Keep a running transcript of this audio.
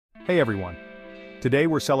Hey everyone. Today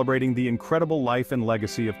we're celebrating the incredible life and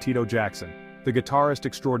legacy of Tito Jackson, the guitarist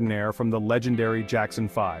extraordinaire from the legendary Jackson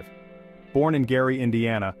 5. Born in Gary,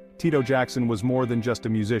 Indiana, Tito Jackson was more than just a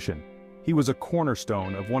musician. He was a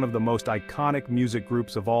cornerstone of one of the most iconic music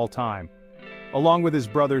groups of all time. Along with his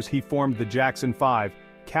brothers, he formed the Jackson 5,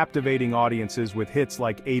 captivating audiences with hits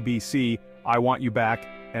like ABC, I Want You Back,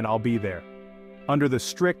 and I'll Be There. Under the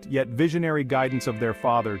strict yet visionary guidance of their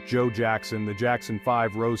father, Joe Jackson, the Jackson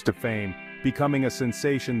 5 rose to fame, becoming a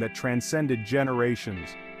sensation that transcended generations.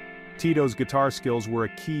 Tito's guitar skills were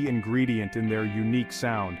a key ingredient in their unique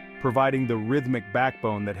sound, providing the rhythmic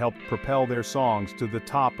backbone that helped propel their songs to the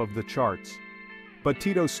top of the charts. But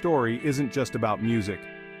Tito's story isn't just about music.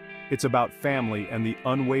 It's about family and the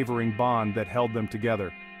unwavering bond that held them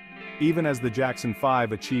together. Even as the Jackson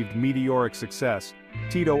 5 achieved meteoric success,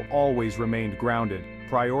 Tito always remained grounded,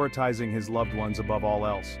 prioritizing his loved ones above all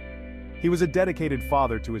else. He was a dedicated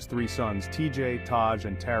father to his three sons, TJ, Taj,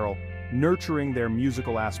 and Terrell, nurturing their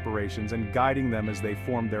musical aspirations and guiding them as they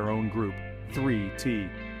formed their own group, 3T.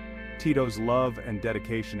 Tito's love and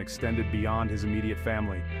dedication extended beyond his immediate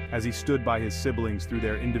family, as he stood by his siblings through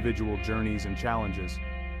their individual journeys and challenges.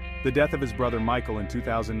 The death of his brother Michael in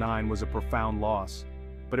 2009 was a profound loss,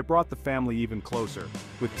 but it brought the family even closer,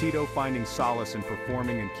 with Tito finding solace in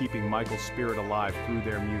performing and keeping Michael's spirit alive through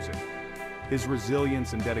their music. His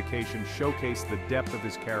resilience and dedication showcased the depth of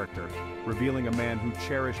his character, revealing a man who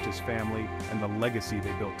cherished his family and the legacy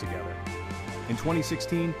they built together. In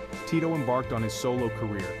 2016, Tito embarked on his solo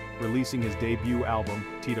career, releasing his debut album,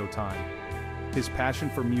 Tito Time. His passion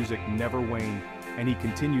for music never waned, and he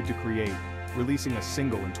continued to create, releasing a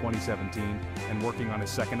single in 2017 and working on his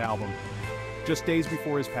second album. Just days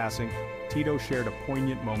before his passing, Tito shared a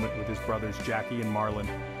poignant moment with his brothers Jackie and Marlon,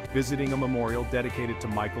 visiting a memorial dedicated to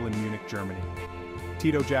Michael in Munich, Germany.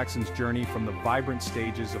 Tito Jackson's journey from the vibrant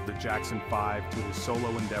stages of the Jackson 5 to his solo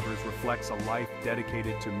endeavors reflects a life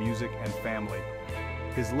dedicated to music and family.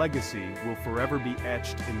 His legacy will forever be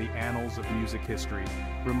etched in the annals of music history,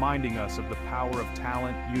 reminding us of the power of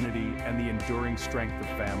talent, unity, and the enduring strength of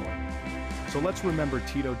family. So let's remember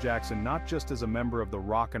Tito Jackson not just as a member of the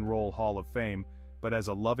Rock and Roll Hall of Fame, but as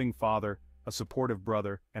a loving father, a supportive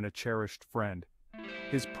brother, and a cherished friend.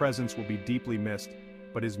 His presence will be deeply missed,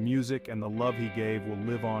 but his music and the love he gave will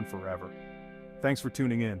live on forever. Thanks for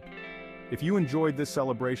tuning in. If you enjoyed this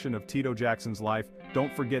celebration of Tito Jackson's life,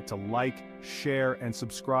 don't forget to like, share, and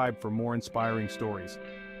subscribe for more inspiring stories.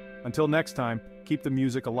 Until next time, keep the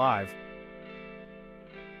music alive,